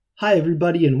Hi,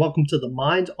 everybody, and welcome to the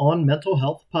Minds on Mental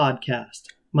Health podcast.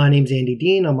 My name's Andy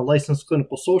Dean. I'm a licensed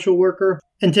clinical social worker,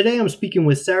 and today I'm speaking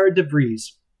with Sarah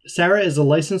DeVries. Sarah is a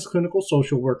licensed clinical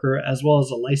social worker as well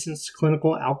as a licensed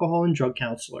clinical alcohol and drug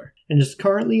counselor, and is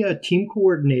currently a team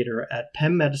coordinator at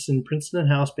Penn Medicine Princeton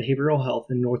House Behavioral Health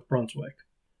in North Brunswick.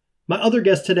 My other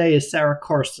guest today is Sarah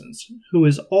Carstens, who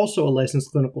is also a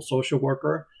licensed clinical social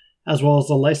worker as well as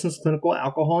a licensed clinical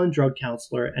alcohol and drug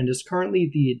counselor, and is currently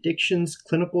the Addictions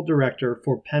Clinical Director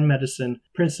for Penn Medicine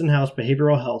Princeton House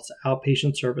Behavioral Health's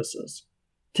outpatient services.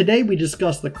 Today we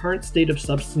discuss the current state of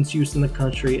substance use in the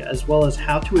country as well as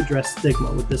how to address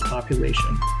stigma with this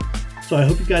population. So I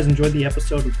hope you guys enjoyed the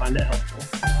episode and find it helpful.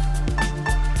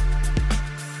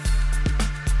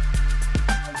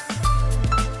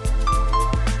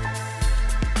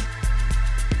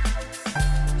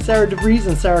 Sarah DeVries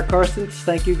and Sarah Carstens,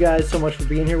 thank you guys so much for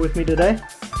being here with me today.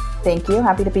 Thank you.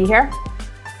 Happy to be here.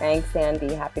 Thanks,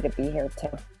 Andy. Happy to be here too.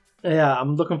 Yeah,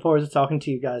 I'm looking forward to talking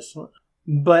to you guys.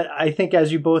 But I think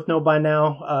as you both know by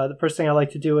now, the first thing I like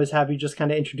to do is have you just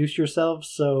kind of introduce yourselves.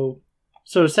 So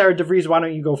Sarah DeVries, why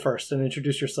don't you go first and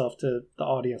introduce yourself to the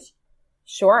audience?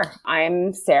 Sure.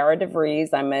 I'm Sarah DeVries.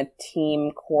 I'm a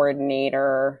team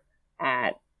coordinator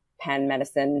at Penn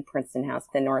Medicine Princeton House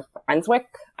in North Brunswick.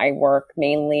 I work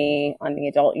mainly on the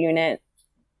adult unit,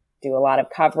 do a lot of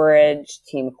coverage.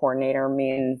 Team coordinator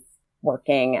means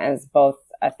working as both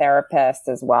a therapist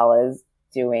as well as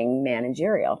doing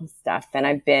managerial stuff. And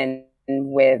I've been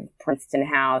with Princeton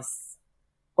House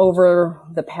over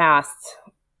the past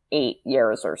 8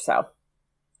 years or so.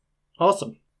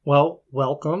 Awesome. Well,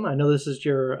 welcome. I know this is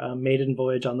your maiden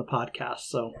voyage on the podcast,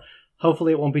 so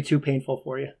hopefully it won't be too painful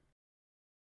for you.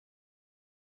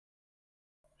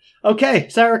 Okay,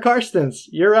 Sarah Carstens,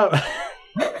 you're up.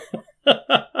 Oh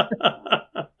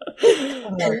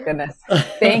my goodness.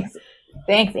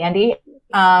 Thanks, Andy.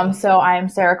 So I'm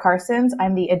Sarah Carstens.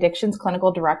 I'm the Addictions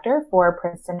Clinical Director for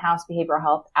Princeton House Behavioral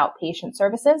Health Outpatient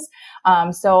Services.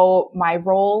 So my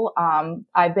role,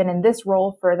 I've been in this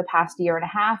role for the past year and a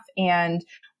half and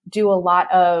do a lot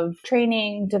of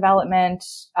training, development,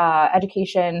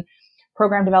 education,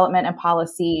 program development, and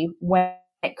policy when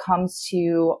it comes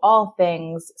to all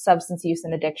things substance use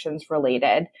and addictions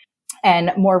related.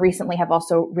 And more recently have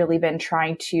also really been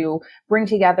trying to bring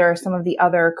together some of the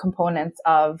other components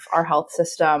of our health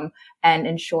system and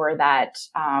ensure that,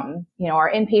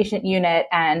 our inpatient unit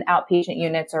and outpatient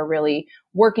units are really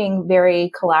working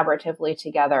very collaboratively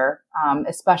together,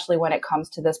 especially when it comes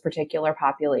to this particular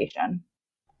population.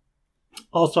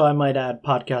 Also, I might add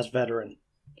podcast veteran.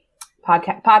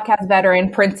 Podcast veteran,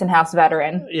 Princeton House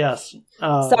veteran. Yes.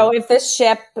 So if the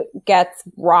ship gets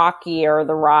rocky or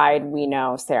the ride, we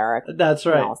know Sarah. That's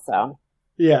right. Also.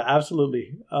 Yeah,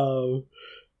 absolutely.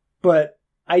 But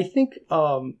I think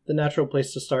the natural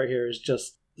place to start here is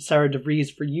just, Sarah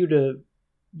DeVries, for you to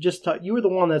just talk. You were the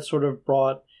one that sort of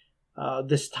brought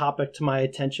this topic to my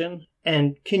attention.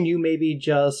 And can you maybe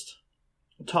just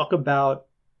talk about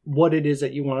what it is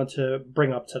that you wanted to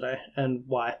bring up today and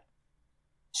why?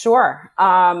 Sure.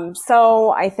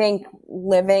 So I think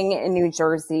living in New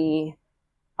Jersey,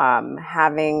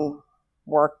 having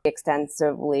worked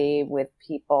extensively with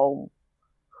people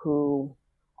who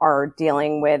are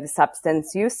dealing with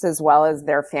substance use as well as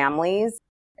their families,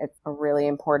 it's a really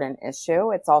important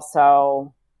issue. It's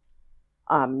also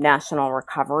National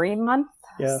Recovery Month.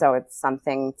 Yeah. So it's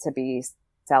something to be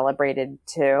celebrated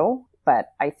too. But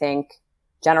I think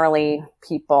generally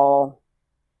people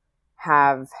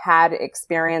have had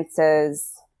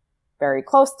experiences very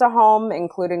close to home,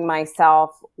 including myself,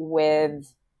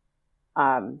 with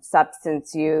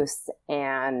substance use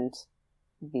and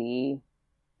the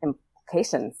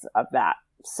implications of that.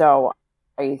 So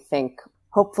I think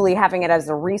hopefully having it as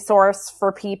a resource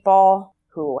for people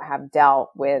who have dealt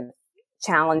with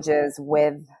challenges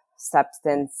with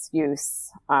substance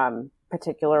use,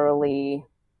 particularly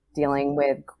dealing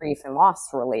with grief and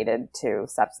loss related to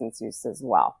substance use as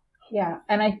well. Yeah.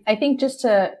 And I think just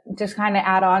to kind of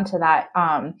add on to that,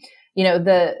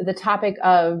 the topic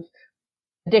of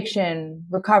addiction,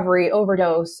 recovery,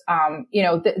 overdose,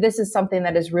 this is something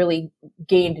that has really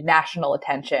gained national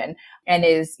attention and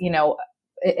is,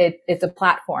 it's a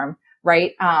platform,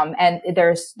 right? And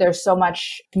there's so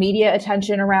much media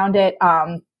attention around it.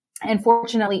 And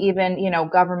fortunately, even,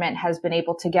 government has been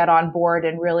able to get on board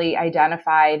and really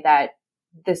identify that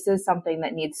this is something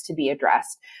that needs to be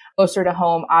addressed. Closer to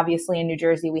home, obviously in New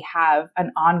Jersey, we have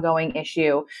an ongoing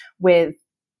issue with,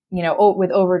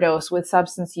 with overdose, with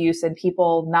substance use, and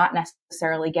people not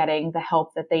necessarily getting the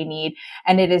help that they need.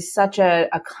 And it is such a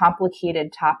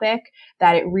complicated topic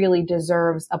that it really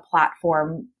deserves a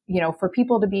platform, for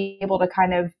people to be able to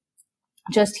kind of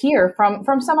just hear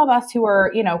from some of us who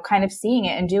are, kind of seeing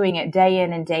it and doing it day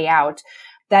in and day out,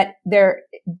 that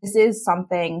this is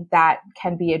something that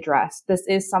can be addressed. This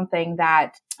is something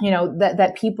that,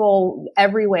 that people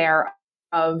everywhere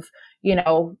of,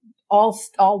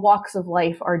 all walks of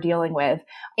life are dealing with.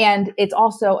 And it's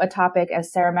also a topic,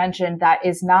 as Sarah mentioned, that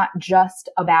is not just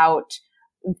about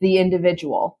the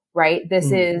individual, right?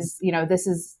 This is,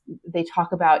 they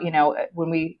talk about, when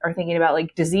we are thinking about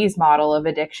like disease model of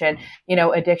addiction,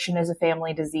 addiction is a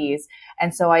family disease.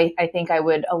 And so I think I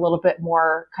would a little bit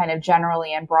more kind of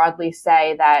generally and broadly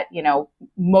say that,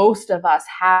 most of us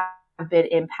have been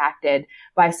impacted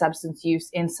by substance use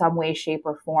in some way, shape,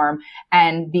 or form.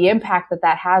 And the impact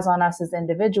that has on us as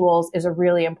individuals is a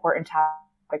really important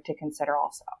topic to consider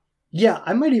also. Yeah,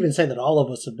 I might even say that all of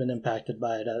us have been impacted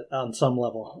by it on some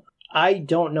level. I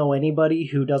don't know anybody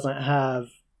who doesn't have,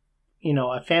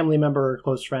 a family member or a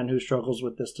close friend who struggles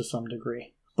with this to some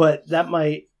degree. But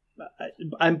I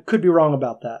could be wrong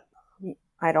about that.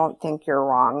 I don't think you're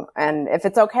wrong. And if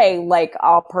it's okay, like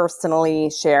I'll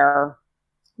personally share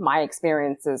my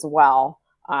experience as well.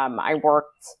 I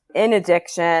worked in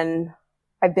addiction.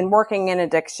 I've been working in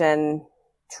addiction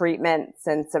treatment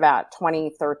since about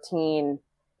 2013.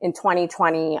 In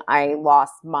 2020, I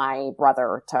lost my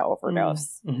brother to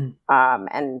overdose.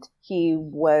 And he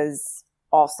was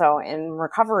also in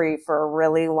recovery for a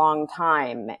really long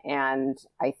time. And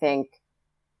I think,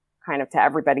 kind of to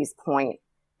everybody's point,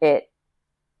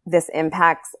 this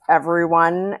impacts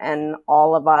everyone and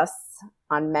all of us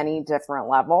on many different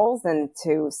levels, and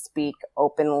to speak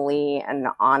openly and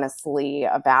honestly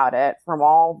about it from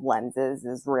all lenses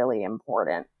is really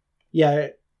important. Yeah.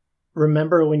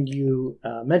 Remember when you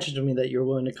mentioned to me that you're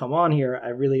willing to come on here, I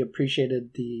really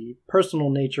appreciated the personal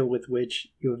nature with which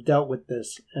you have dealt with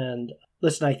this. And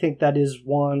listen, I think that is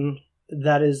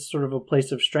sort of a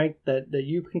place of strength that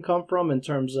you can come from, in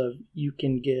terms of you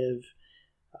can give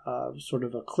sort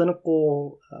of a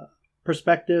clinical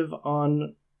perspective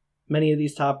on many of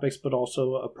these topics, but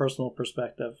also a personal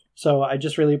perspective. So I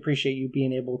just really appreciate you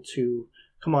being able to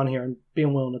come on here and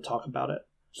being willing to talk about it.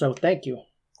 So thank you.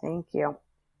 Thank you.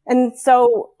 And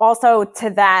so also to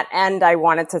that end, I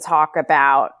wanted to talk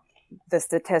about the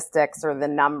statistics or the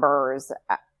numbers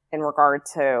in regard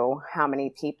to how many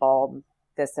people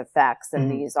this affects.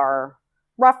 And these are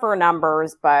rougher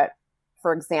numbers, but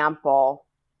for example,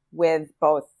 with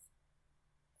both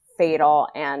fatal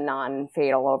and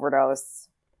non-fatal overdose,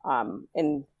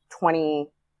 in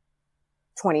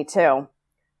 2022,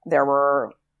 there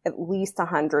were at least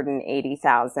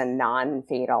 180,000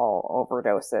 non-fatal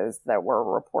overdoses that were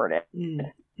reported.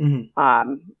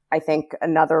 I think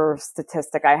another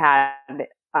statistic I had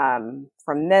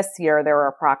from this year, there were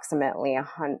approximately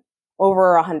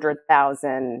over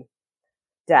 100,000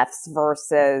 deaths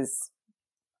versus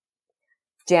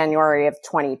January of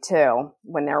 22,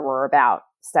 when there were about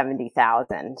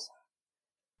 70,000.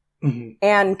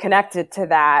 And connected to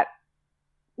that,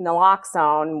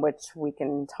 naloxone, which we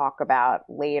can talk about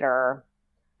later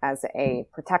as a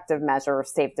protective measure,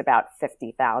 saved about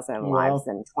 50,000 lives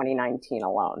in 2019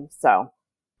 alone. So,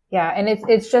 yeah, and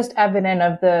it's just evident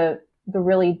of the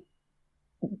really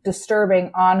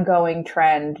disturbing ongoing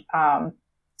trend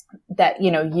that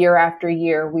year after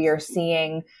year we are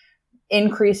seeing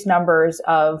increased numbers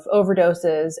of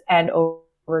overdoses and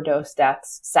overdose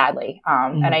deaths, sadly.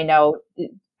 And I know,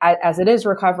 as it is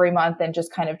Recovery Month and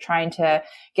just kind of trying to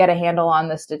get a handle on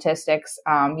the statistics,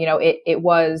 it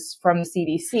was from the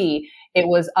CDC, it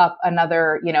was up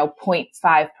another,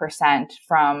 0.5%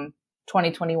 from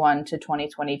 2021 to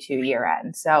 2022 year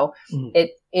end. So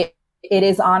it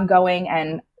is ongoing,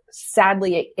 and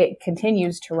sadly it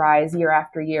continues to rise year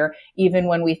after year, even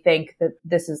when we think that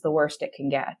this is the worst it can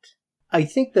get. I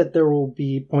think that there will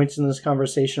be points in this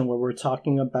conversation where we're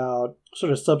talking about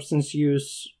sort of substance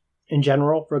use in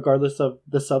general, regardless of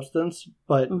the substance.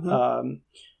 But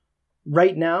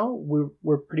right now,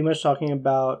 we're pretty much talking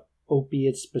about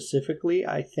opiates specifically,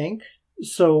 I think.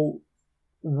 So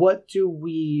what do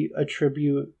we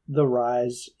attribute the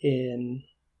rise in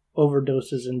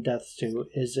overdoses and deaths to?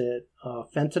 Is it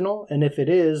fentanyl? And if it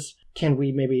is, can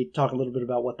we maybe talk a little bit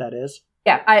about what that is?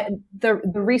 Yeah, the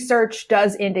research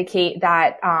does indicate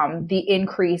that the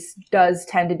increase does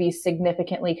tend to be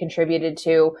significantly contributed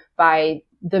to by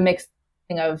the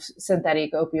mixing of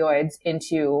synthetic opioids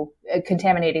into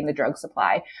contaminating the drug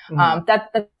supply.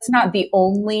 That's not the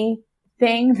only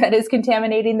thing that is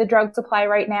contaminating the drug supply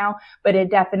right now, but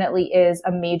it definitely is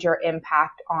a major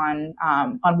impact on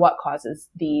what causes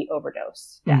the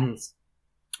overdose deaths.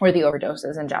 Or the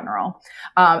overdoses in general.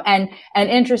 And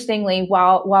interestingly,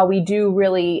 while we do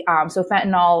really, so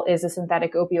fentanyl is a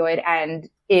synthetic opioid, and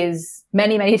is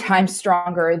many, many times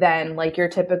stronger than like your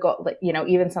typical,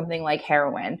 even something like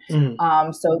heroin.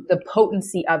 So the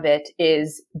potency of it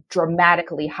is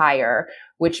dramatically higher,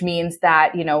 which means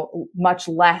that, much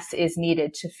less is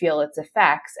needed to feel its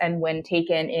effects. And when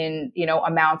taken in,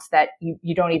 amounts that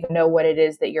you don't even know what it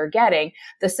is that you're getting,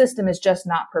 the system is just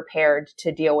not prepared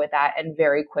to deal with that and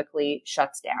very quickly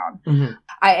shuts down.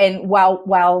 And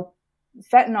while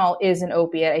fentanyl is an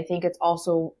opiate, I think it's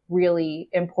also really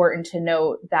important to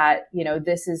note that,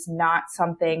 this is not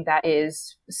something that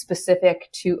is specific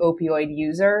to opioid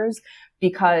users,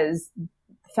 because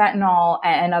fentanyl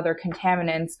and other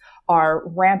contaminants are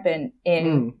rampant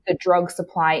in the drug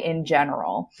supply in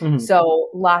general. So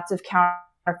lots of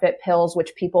counterfeit pills,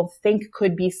 which people think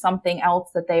could be something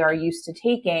else that they are used to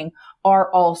taking,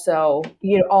 are also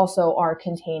are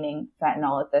containing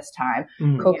fentanyl at this time.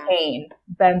 Cocaine,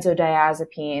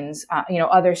 benzodiazepines,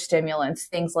 other stimulants,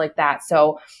 things like that.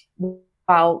 So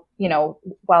while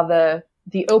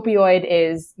the opioid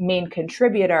is main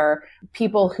contributor,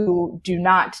 people who do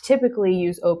not typically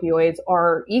use opioids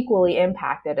are equally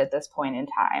impacted at this point in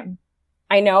time.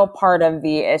 I know part of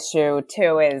the issue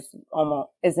too is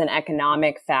an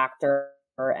economic factor,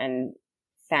 and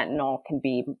fentanyl can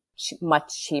be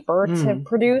much cheaper to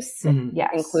produce,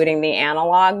 including the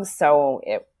analogs. So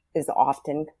it is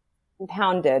often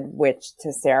compounded, which,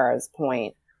 to Sarah's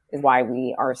point, is why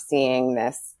we are seeing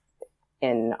this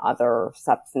in other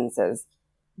substances.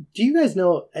 Do you guys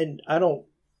know, and I don't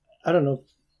know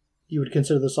if you would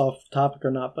consider this off topic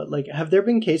or not, but like, have there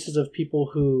been cases of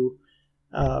people who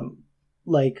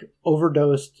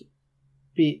overdosed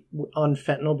on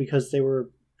fentanyl because they were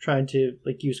trying to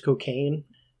use cocaine?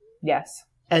 Yes.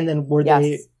 And then were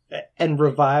they and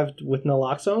revived with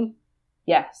naloxone?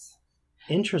 Yes.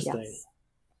 Interesting. Yes.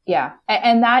 Yeah.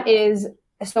 And that is,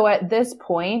 so at this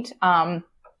point, and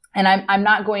I'm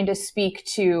not going to speak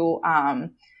to, I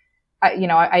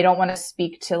don't want to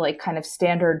speak to kind of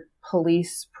standard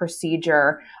police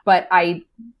procedure, but I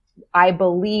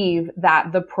believe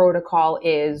that the protocol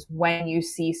is, when you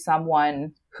see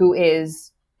someone who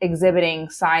is exhibiting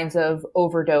signs of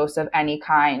overdose of any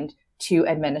kind, to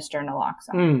administer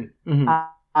naloxone.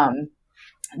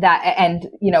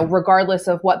 Regardless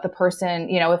of what the person,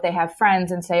 if they have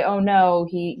friends and say, oh no,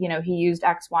 he used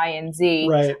X, Y, and Z.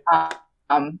 Right.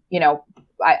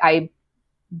 I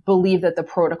believe that the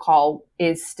protocol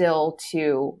is still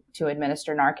to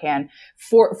administer Narcan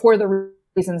for the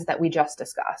reasons that we just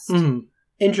discussed.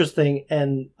 Interesting.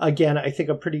 And again, I think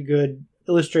a pretty good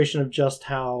illustration of just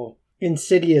how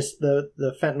insidious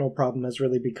the fentanyl problem has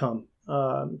really become.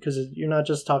 Because you're not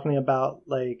just talking about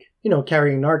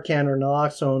carrying Narcan or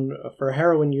naloxone for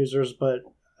heroin users, but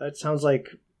it sounds like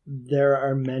there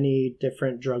are many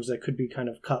different drugs that could be kind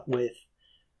of cut with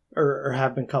or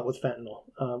have been cut with fentanyl,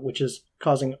 which is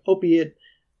causing opiate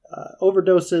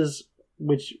overdoses,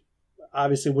 which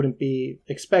obviously wouldn't be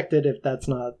expected if that's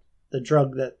not the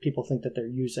drug that people think that they're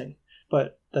using.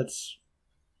 But that's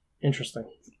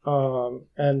interesting.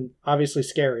 And obviously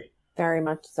scary. Very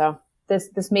much so.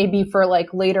 This may be for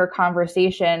later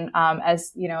conversation,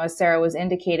 as Sarah was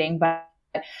indicating, but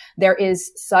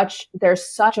there's such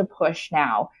a push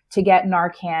now to get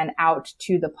Narcan out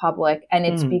to the public, and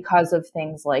it's because of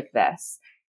things like this.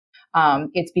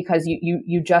 It's because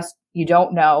you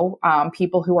don't know.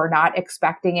 People who are not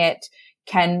expecting it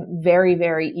can very,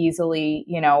 very easily,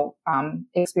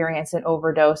 experience an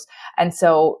overdose. And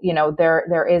so,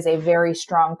 there is a very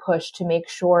strong push to make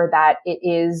sure that it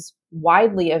is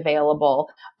widely available,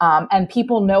 and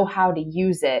people know how to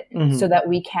use it so that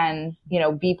we can,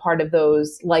 be part of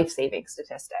those life-saving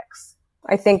statistics.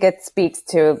 I think it speaks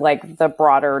to the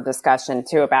broader discussion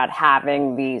too about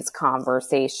having these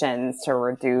conversations to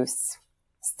reduce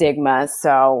stigma.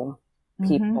 So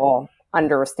people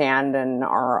understand and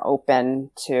are open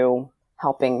to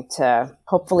helping to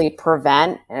hopefully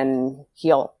prevent and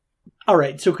heal. All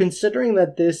right. So considering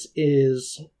that this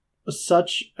is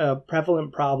such a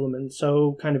prevalent problem and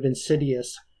so kind of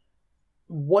insidious,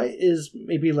 what is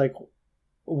maybe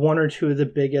one or two of the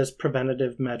biggest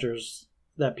preventative measures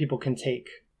that people can take?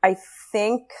 I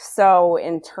think so.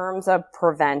 In terms of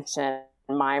prevention,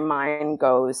 my mind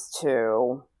goes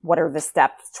to what are the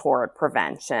steps toward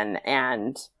prevention?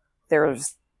 And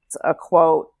there's a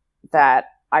quote that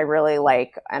I really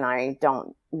like, and I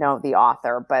don't know the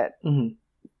author, but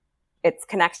it's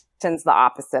connection's the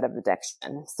opposite of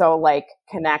addiction. So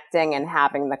connecting and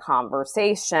having the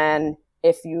conversation.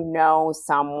 If you know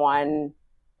someone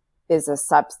is a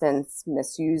substance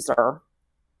misuser,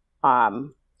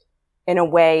 in a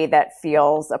way that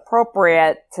feels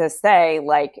appropriate to say,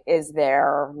 is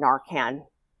there Narcan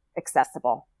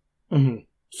accessible?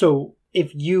 So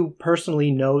if you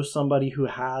personally know somebody who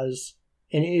has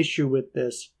an issue with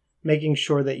this, making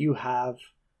sure that you have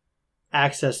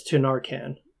access to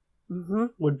Narcan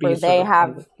would be where they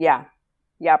have, yep.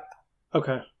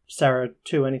 Okay. Sarah,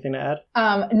 too, anything to add?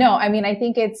 No, I mean, I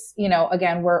think it's,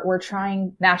 again, we're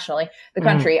trying nationally, the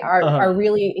country are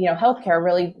really, healthcare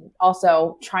really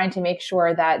also trying to make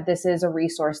sure that this is a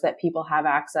resource that people have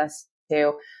access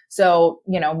to. So,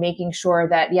 making sure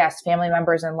that yes, family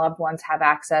members and loved ones have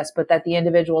access, but that the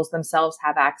individuals themselves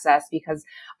have access, because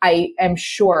I am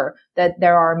sure that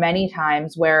there are many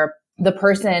times where the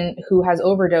person who has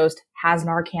overdosed has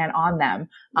Narcan on them,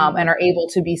 and are able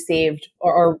to be saved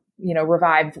or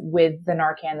revived with the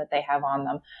Narcan that they have on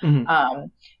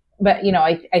them. But,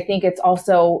 I think it's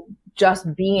also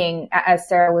just being, as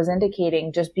Sarah was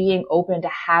indicating, just being open to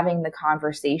having the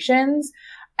conversations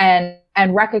and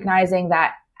recognizing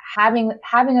that having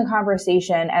a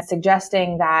conversation and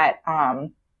suggesting that,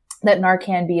 that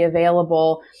Narcan be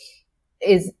available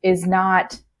is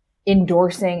not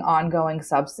endorsing ongoing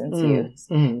substance use.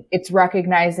 It's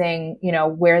recognizing,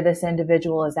 where this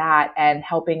individual is at and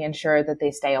helping ensure that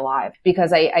they stay alive.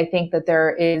 Because I think that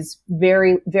there is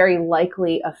very, very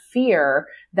likely a fear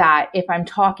that if I'm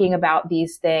talking about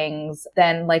these things,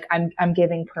 then I'm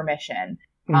giving permission.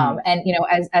 And,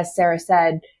 as Sarah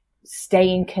said,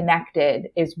 staying connected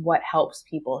is what helps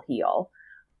people heal.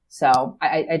 So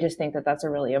I just think that that's a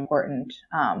really important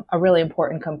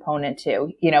component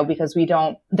too, because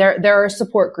there are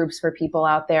support groups for people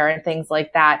out there and things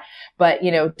like that. But,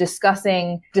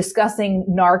 discussing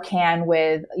Narcan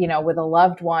with a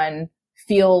loved one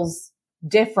feels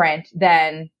different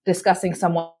than discussing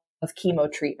someone's chemo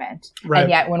treatment. Right. And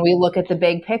yet when we look at the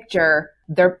big picture,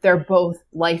 they're both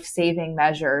life-saving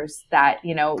measures that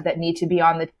need to be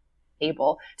on the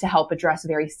able to help address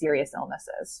very serious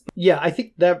illnesses. Yeah, I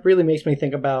think that really makes me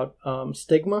think about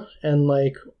stigma. And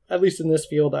at least in this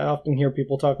field, I often hear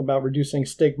people talk about reducing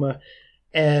stigma.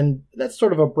 And that's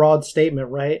sort of a broad statement,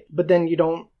 right? But then you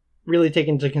don't really take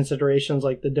into considerations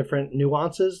the different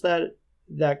nuances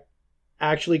that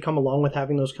actually come along with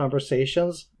having those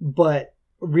conversations. But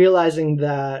realizing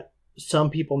that some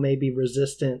people may be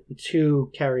resistant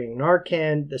to carrying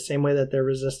Narcan the same way that they're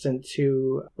resistant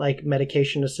to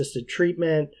medication assisted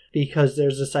treatment, because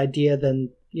there's this idea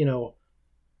then,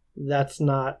 that's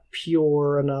not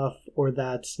pure enough, or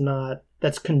that's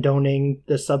condoning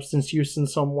the substance use in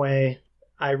some way.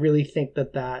 I really think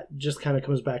that just kind of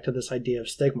comes back to this idea of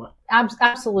stigma.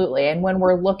 Absolutely. And when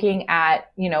we're looking at,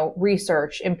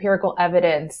 research, empirical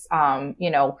evidence,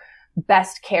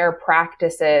 best care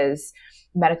practices,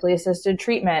 medically assisted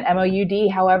treatment,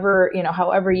 MOUD,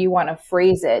 however you want to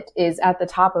phrase it, is at the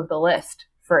top of the list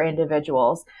for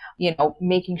individuals.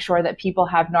 Making sure that people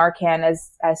have Narcan,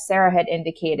 as Sarah had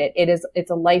indicated,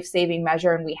 it's a life-saving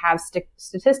measure, and we have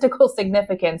statistical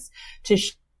significance to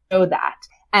show that.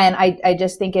 And I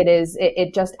just think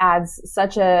it just adds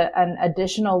such an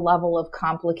additional level of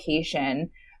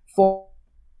complication for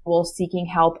seeking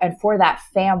help and for that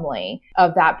family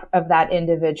of that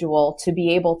individual to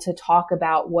be able to talk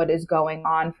about what is going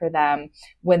on for them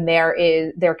when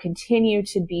there continue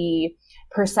to be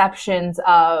perceptions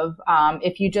of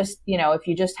if you just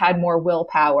had more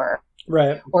willpower,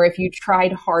 right, or if you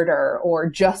tried harder, or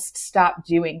just stop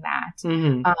doing that,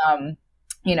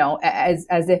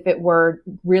 as if it were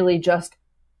really just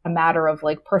a matter of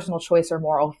personal choice or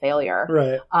moral failure,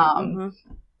 right.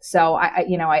 So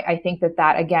I think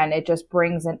that again, it just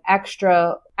brings an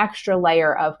extra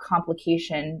layer of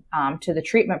complication to the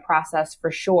treatment process for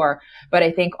sure. But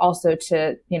I think also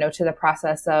to the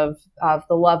process of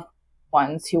the loved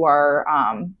ones who are,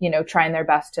 trying their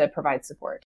best to provide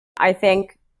support. I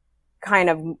think kind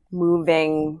of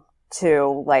moving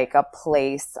to a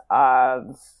place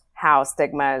of how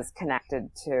stigma is connected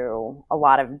to a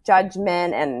lot of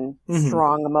judgment and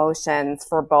strong emotions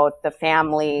for both the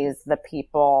families, the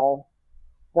people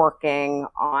working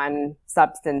on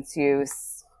substance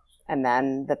use, and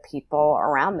then the people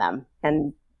around them.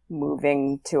 And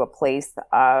moving to a place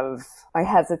of, I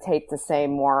hesitate to say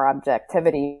more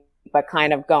objectivity, but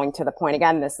kind of going to the point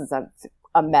again, this is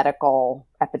a medical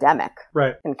epidemic.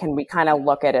 Right. And can we kind of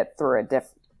look at it through a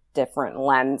different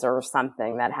lens, or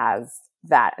something that has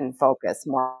that in focus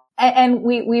more? And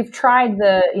we've tried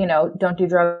the, don't do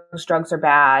drugs, drugs are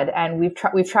bad. And we've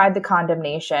tried the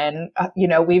condemnation,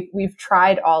 we've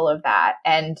tried all of that,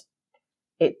 and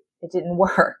it didn't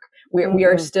work.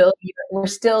 We're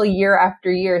still year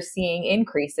after year seeing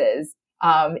increases,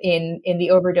 in the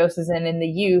overdoses and in the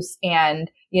use. And,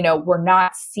 we're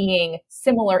not seeing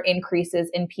similar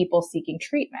increases in people seeking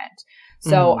treatment.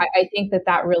 So I think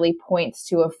that really points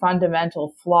to a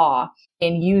fundamental flaw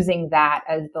in using that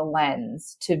as the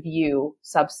lens to view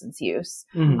substance use.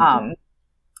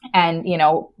 And,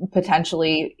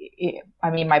 potentially,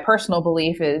 my personal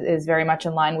belief is very much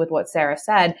in line with what Sarah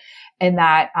said, in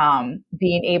that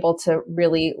being able to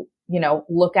really,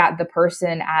 look at the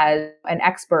person as an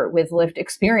expert with lived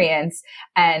experience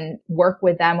and work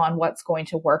with them on what's going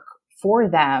to work for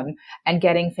them, and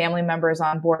getting family members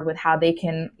on board with how they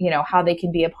can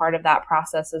be a part of that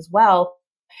process as well,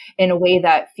 in a way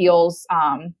that feels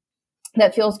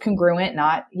congruent,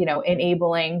 not,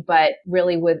 enabling, but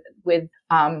really with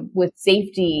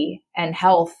safety and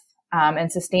health,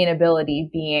 and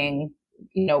sustainability being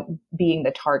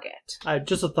the target.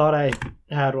 Just a thought I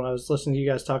had when I was listening to you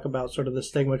guys talk about sort of the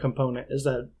stigma component is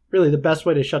that really the best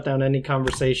way to shut down any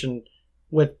conversation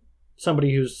with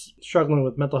somebody who's struggling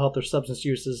with mental health or substance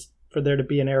use is for there to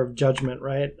be an air of judgment,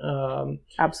 right?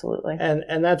 Absolutely.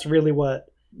 And that's really what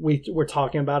we're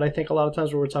talking about. I think a lot of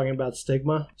times when we're talking about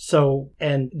stigma. So,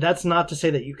 and that's not to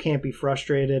say that you can't be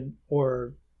frustrated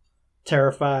or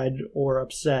terrified or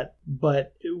upset,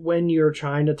 but when you're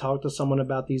trying to talk to someone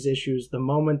about these issues, the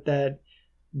moment that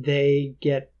they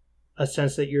get a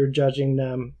sense that you're judging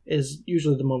them is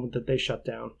usually the moment that they shut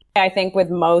down. I think with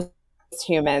most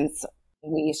humans,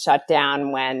 we shut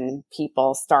down when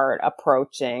people start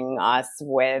approaching us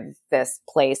with this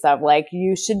place of like,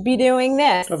 you should be doing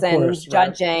this, of and course,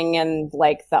 judging, right, and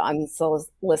like the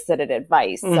unsolicited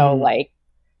advice. So like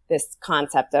this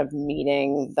concept of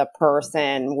meeting the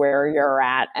person where you're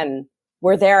at and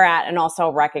where they're at, and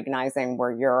also recognizing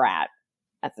where you're at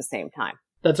the same time.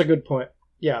 That's a good point.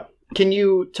 Yeah. Can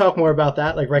you talk more about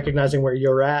that? Like recognizing where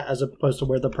you're at as opposed to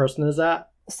where the person is at?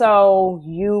 So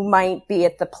you might be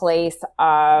at the place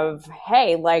of,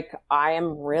 hey, like I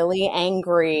am really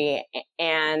angry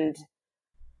and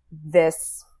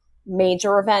this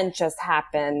major event just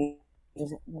happened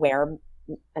where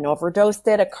an overdose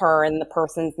did occur and the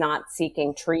person's not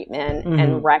seeking treatment,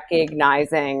 and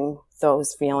recognizing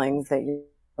those feelings that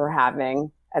you're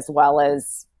having, as well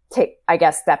as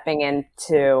stepping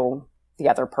into the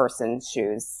other person's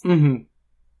shoes.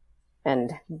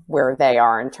 And where they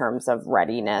are in terms of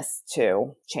readiness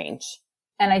to change.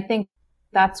 And I think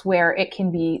that's where it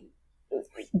can be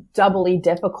doubly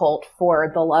difficult for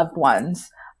the loved ones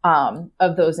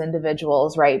of those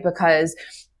individuals, right? Because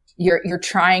you're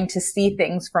trying to see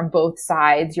things from both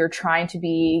sides. You're trying to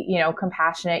be,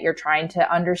 compassionate. You're trying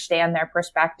to understand their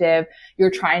perspective. You're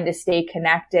trying to stay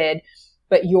connected.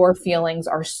 But your feelings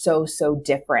are so, so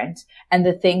different. And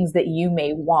the things that you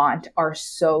may want are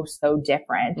so, so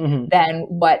different than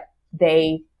what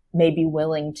they may be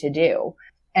willing to do.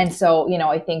 And so,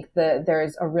 I think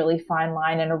there's a really fine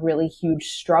line and a really huge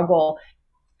struggle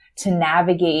to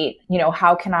navigate,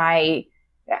 how can I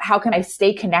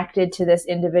stay connected to this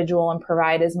individual and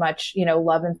provide as much,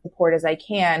 love and support as I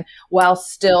can, while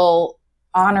still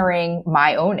honoring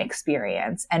my own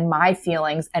experience and my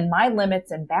feelings and my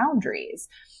limits and boundaries,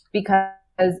 because,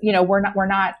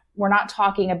 we're not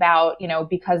talking about,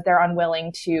 because they're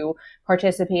unwilling to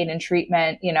participate in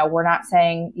treatment, we're not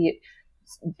saying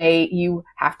you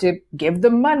have to give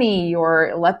them money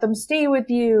or let them stay with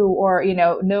you, or,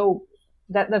 no,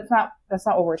 that's not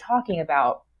what we're talking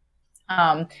about.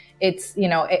 It's,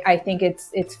 I think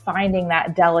it's finding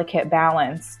that delicate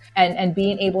balance and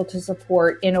being able to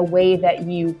support in a way that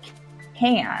you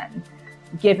can,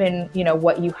 given,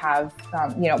 what you have,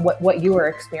 what you are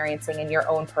experiencing in your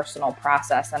own personal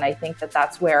process. And I think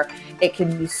that's where it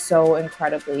can be so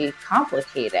incredibly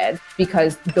complicated,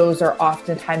 because those are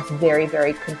oftentimes very,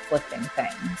 very conflicting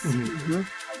things.